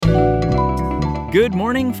Good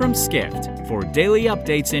morning from Skift. For daily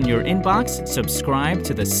updates in your inbox, subscribe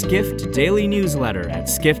to the Skift Daily newsletter at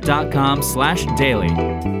skift.com/daily.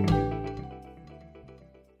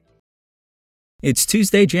 It's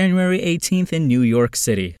Tuesday, January 18th in New York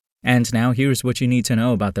City. And now here's what you need to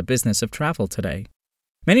know about the business of travel today.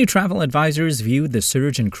 Many travel advisors viewed the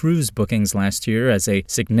surge in cruise bookings last year as a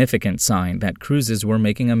significant sign that cruises were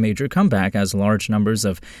making a major comeback as large numbers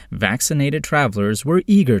of vaccinated travelers were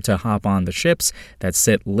eager to hop on the ships that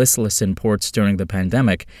sit listless in ports during the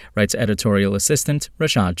pandemic, writes editorial assistant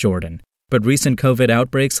Rashad Jordan. But recent COVID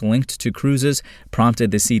outbreaks linked to cruises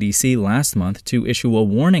prompted the CDC last month to issue a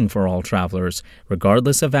warning for all travelers,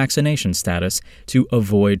 regardless of vaccination status, to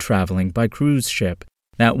avoid traveling by cruise ship.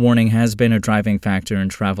 That warning has been a driving factor in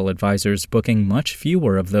travel advisors booking much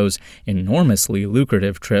fewer of those enormously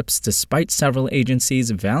lucrative trips despite several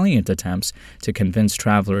agencies' valiant attempts to convince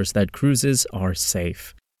travelers that cruises are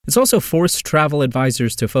safe. It's also forced travel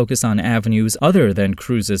advisors to focus on avenues other than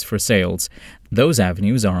cruises for sales. Those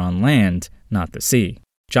avenues are on land, not the sea.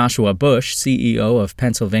 Joshua Bush, CEO of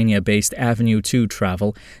Pennsylvania-based Avenue 2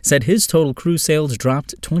 Travel, said his total cruise sales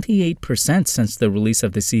dropped 28% since the release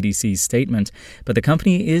of the CDC's statement, but the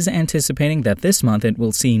company is anticipating that this month it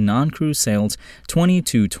will see non-cruise sales 20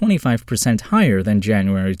 to 25% higher than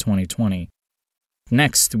January 2020.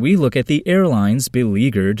 Next, we look at the airline's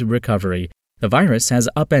beleaguered recovery. The virus has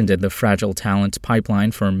upended the fragile talent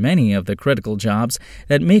pipeline for many of the critical jobs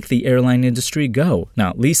that make the airline industry go,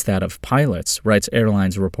 not least that of pilots, writes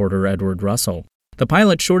airlines reporter Edward Russell. The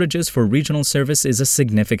pilot shortages for regional service is a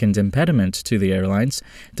significant impediment to the airlines.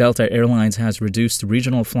 Delta Airlines has reduced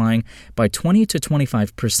regional flying by 20 to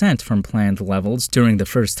 25% from planned levels during the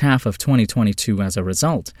first half of 2022 as a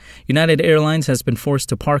result. United Airlines has been forced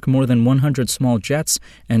to park more than 100 small jets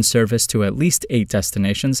and service to at least 8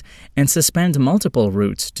 destinations and suspend multiple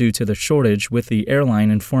routes due to the shortage, with the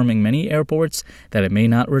airline informing many airports that it may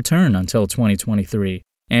not return until 2023.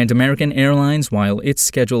 And American Airlines, while its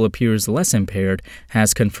schedule appears less impaired,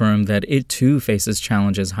 has confirmed that it too faces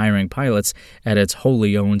challenges hiring pilots at its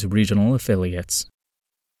wholly owned regional affiliates.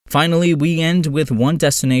 Finally, we end with one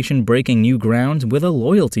destination breaking new ground with a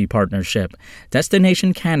loyalty partnership.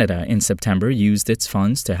 Destination Canada in September used its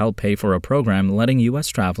funds to help pay for a program letting U.S.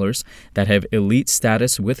 travelers that have elite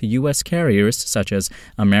status with U.S. carriers such as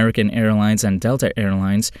American Airlines and Delta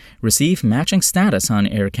Airlines receive matching status on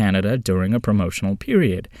Air Canada during a promotional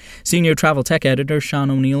period. Senior travel tech editor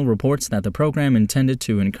Sean O'Neill reports that the program intended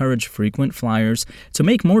to encourage frequent flyers to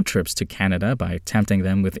make more trips to Canada by tempting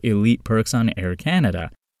them with elite perks on Air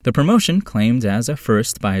Canada. The promotion, claimed as a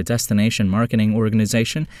first by a destination marketing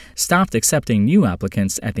organization, stopped accepting new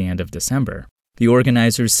applicants at the end of December. The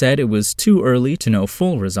organizers said it was too early to know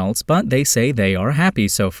full results, but they say they are happy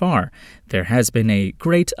so far. There has been a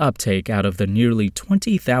great uptake out of the nearly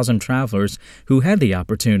 20,000 travelers who had the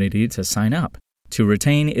opportunity to sign up. To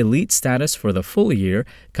retain elite status for the full year,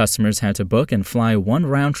 customers had to book and fly one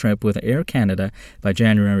round trip with Air Canada by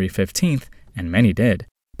January 15th, and many did.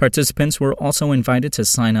 Participants were also invited to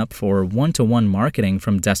sign up for one-to-one marketing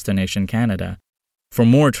from Destination Canada. For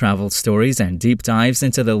more travel stories and deep dives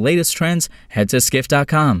into the latest trends, head to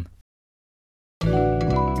skift.com.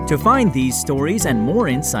 To find these stories and more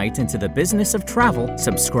insight into the business of travel,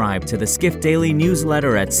 subscribe to the Skift Daily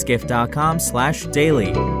newsletter at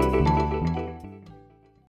skift.com/daily.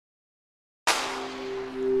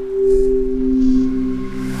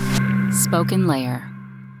 Spoken Layer.